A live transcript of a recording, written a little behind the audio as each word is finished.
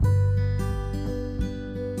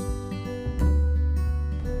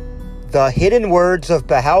The Hidden Words of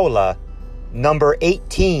Baha'u'llah, number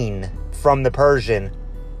 18, from the Persian.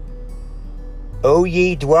 O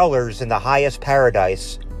ye dwellers in the highest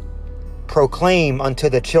paradise, proclaim unto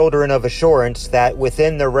the children of assurance that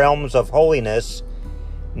within the realms of holiness,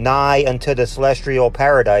 nigh unto the celestial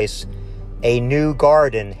paradise, a new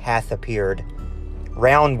garden hath appeared,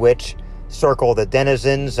 round which circle the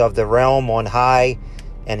denizens of the realm on high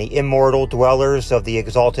and the immortal dwellers of the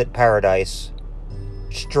exalted paradise.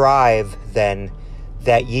 Strive, then,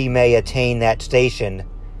 that ye may attain that station,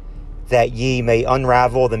 that ye may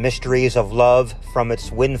unravel the mysteries of love from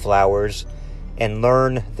its windflowers, and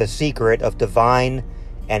learn the secret of divine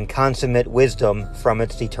and consummate wisdom from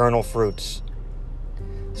its eternal fruits.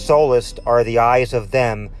 Solaced are the eyes of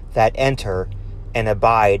them that enter and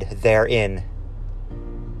abide therein.